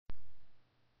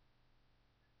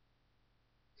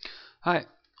Hi,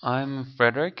 I'm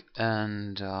Frederick,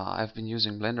 and I've been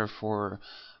using Blender for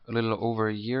a little over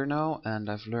a year now, and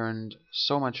I've learned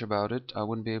so much about it. I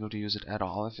wouldn't be able to use it at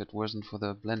all if it wasn't for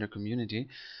the Blender community,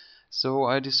 so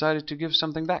I decided to give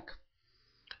something back.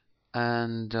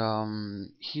 And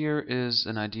here is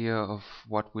an idea of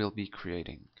what we'll be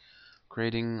creating.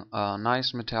 Creating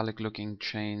nice metallic looking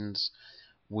chains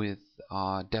with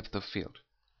depth of field.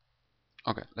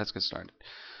 Okay, let's get started.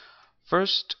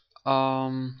 First,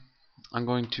 I'm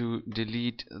going to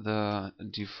delete the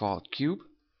default cube,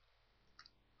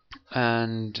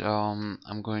 and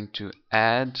I'm going to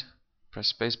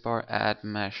press spacebar, add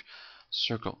mesh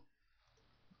circle.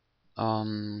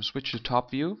 Switch to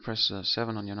top view, press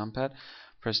 7 on your numpad,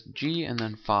 press G and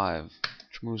then 5,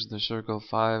 which moves the circle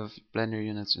 5 Blender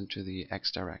units into the X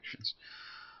directions.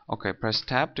 Okay, press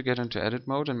tab to get into edit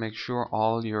mode and make sure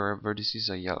all your vertices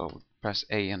are yellow. Press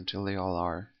A until they all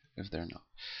are, if they're not.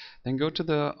 Then go to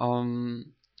the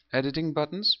editing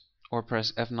buttons, or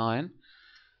press F9,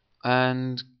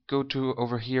 and go to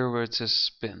over here where it says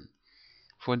spin.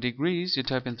 For degrees you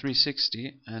type in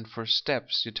 360, and for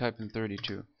steps you type in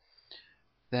 32.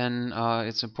 Then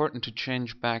it's important to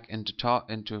change back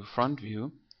into front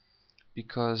view,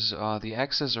 because the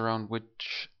axis around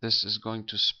which this is going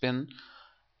to spin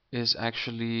is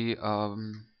actually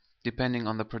depending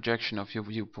on the projection of your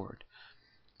viewport.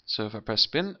 So if I press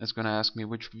spin, it's going to ask me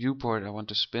which viewport I want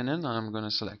to spin in, and I'm going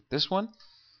to select this one,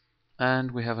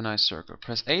 and we have a nice circle.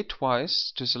 Press A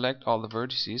twice to select all the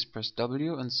vertices, press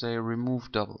W and say remove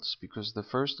doubles, because the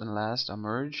first and last are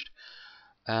merged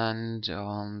and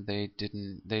they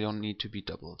don't need to be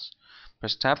doubles.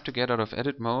 Press tab to get out of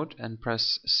edit mode and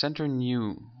press center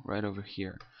new right over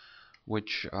here,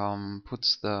 which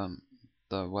puts the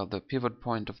pivot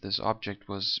point of this object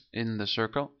was in the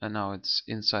circle, and now it's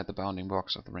inside the bounding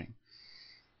box of the ring.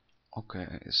 Okay,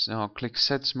 so now click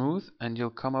set smooth and you'll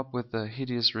come up with a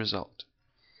hideous result.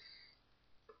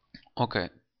 Okay,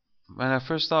 when I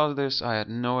first thought of this, I had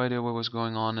no idea what was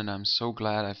going on, and I'm so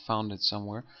glad I found it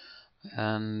somewhere,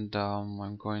 and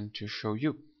I'm going to show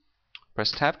you.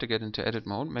 Press tab to get into edit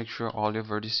mode, make sure all your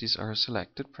vertices are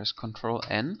selected, press Ctrl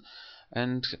N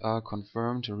and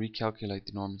confirm to recalculate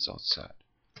the normals outside.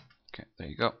 Okay, there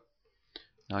you go.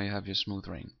 Now you have your smooth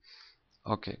ring.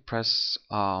 Okay, press,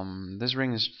 this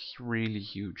ring is really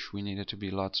huge. We need it to be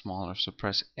a lot smaller. So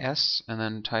press S and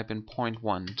then type in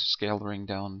 0.1 to scale the ring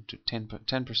down to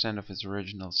 10% of its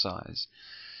original size.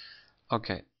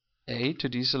 Okay, A to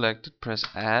deselect it, press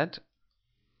add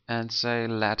and say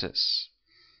lattice.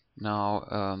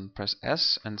 Now press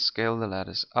S and scale the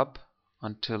lattice up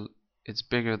until it's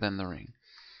bigger than the ring.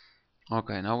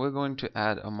 Okay, now we're going to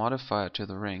add a modifier to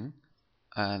the ring.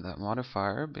 And that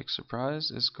modifier, big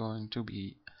surprise, is going to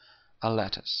be a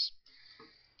lattice.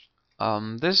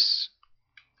 The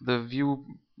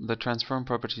transform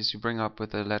properties you bring up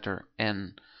with the letter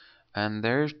N, and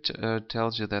there it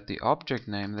tells you that the object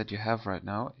name that you have right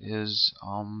now is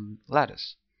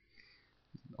lattice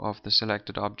of the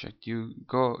selected object. You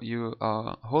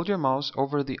hold your mouse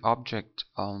over the object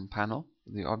panel,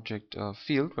 the object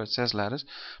field where it says lattice.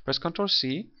 Press Ctrl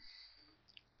C.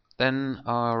 Then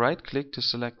right click to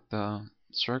select the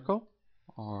circle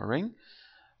or ring,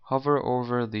 hover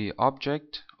over the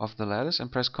object of the lattice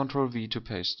and press Ctrl V to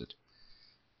paste it.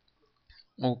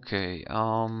 Okay,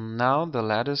 now the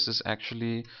lattice is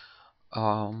actually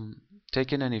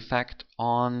taking an effect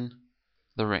on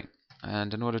the ring,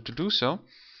 and in order to do so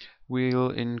we'll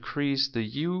increase the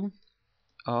U,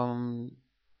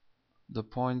 the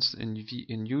points in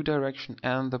U direction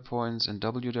and the points in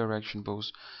W direction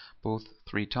both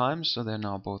 3 times, so they're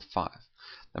now both 5.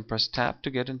 Then press tab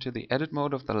to get into the edit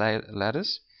mode of the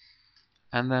lattice,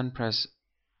 and then press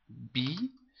B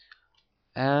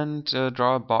and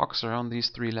draw a box around these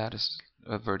 3 lattice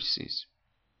vertices,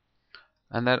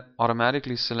 and that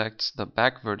automatically selects the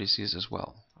back vertices as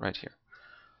well right here.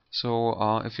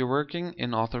 So if you're working in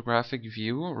orthographic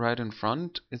view right in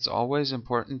front, it's always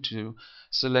important to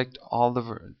select all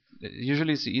the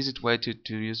usually it's the easiest way to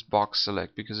use box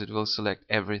select, because it will select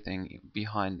everything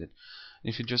behind it.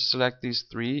 If you just select these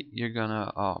 3, you're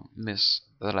gonna miss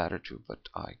the latter 2, but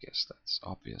I guess that's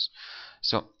obvious.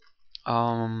 So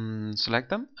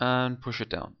select them and push it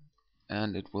down,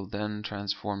 and it will then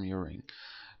transform your ring.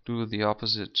 Do the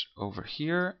opposite over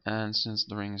here, and since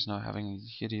the ring is now having a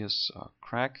hideous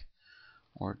crack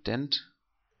or dent,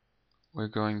 we're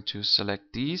going to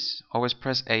select these. Always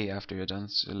press A after you're done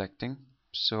selecting.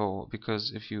 So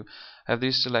because if you have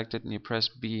these selected and you press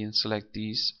B and select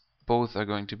these, both are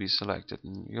going to be selected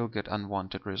and you'll get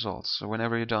unwanted results. So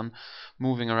whenever you're done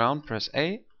moving around, press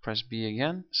A, press B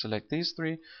again, select these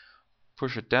 3,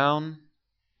 push it down,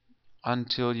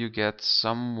 until you get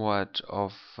somewhat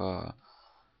of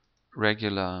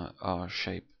regular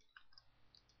shape.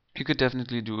 You could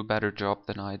definitely do a better job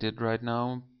than I did right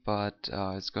now, but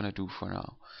it's gonna do for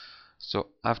now. So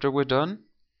after we're done,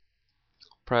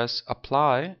 press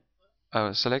apply,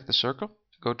 select the circle,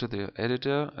 go to the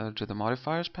editor, to the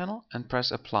modifiers panel, and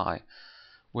press apply,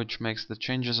 which makes the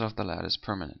changes of the lattice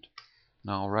permanent.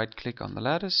 Now right click on the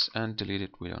lattice and delete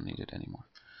it, we don't need it anymore.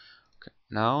 Okay.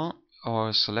 Now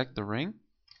select the ring,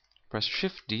 press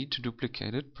Shift D to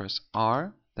duplicate it, press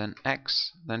R, then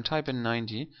X, then type in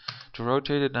 90 to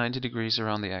rotate it 90 degrees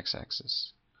around the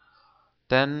x-axis.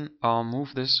 Then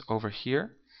move this over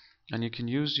here, and you can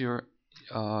use your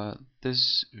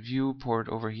this viewport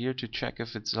over here to check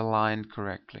if it's aligned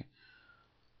correctly.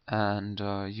 And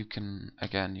you can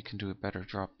do a better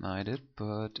job than I did,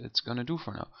 but it's gonna do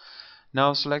for now.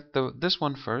 Now select this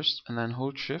one first, and then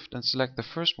hold Shift and select the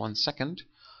first one second,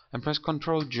 and press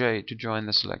Ctrl J to join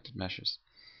the selected meshes.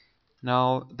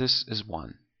 Now this is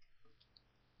 1.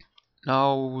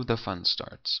 Now the fun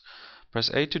starts. Press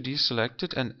A to deselect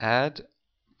it and add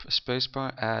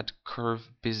spacebar, add curve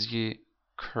Bezier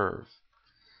curve.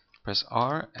 Press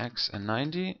R, X, and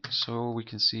 90 so we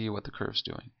can see what the curve's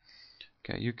doing.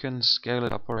 Okay, you can scale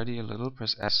it up already a little.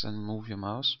 Press S and move your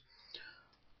mouse.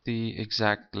 The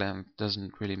exact length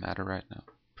doesn't really matter right now.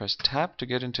 Press Tab to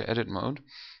get into edit mode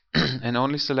and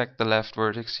only select the left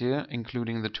vertex here,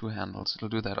 including the 2 handles. It'll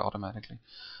do that automatically.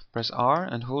 Press R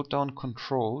and hold down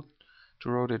Control to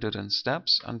rotate it in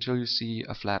steps until you see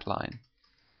a flat line.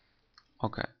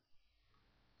 Okay.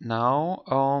 Now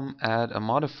add a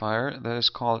modifier that is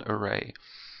called array.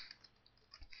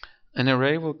 An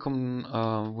array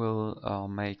will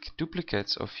make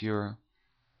duplicates of your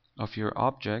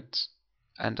objects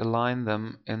and align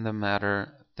them in the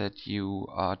manner that you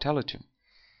tell it to.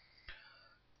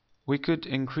 We could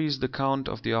increase the count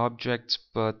of the objects,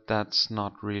 but that's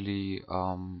not really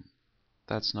an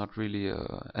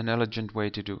elegant way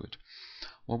to do it.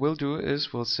 What we'll do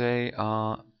is we'll say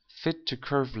fit to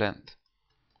curve length,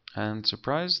 and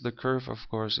surprise, the curve of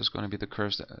course is going to be the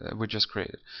curves that we just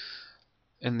created.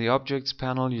 In the objects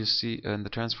panel, you see in the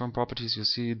transform properties, you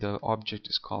see the object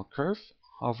is called curve.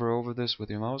 Hover over this with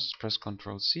your mouse, press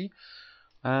Ctrl C,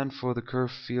 and for the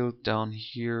curve field down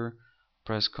here,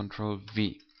 press Ctrl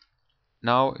V.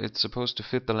 Now it's supposed to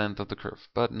fit the length of the curve,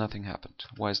 but nothing happened.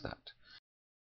 Why is that?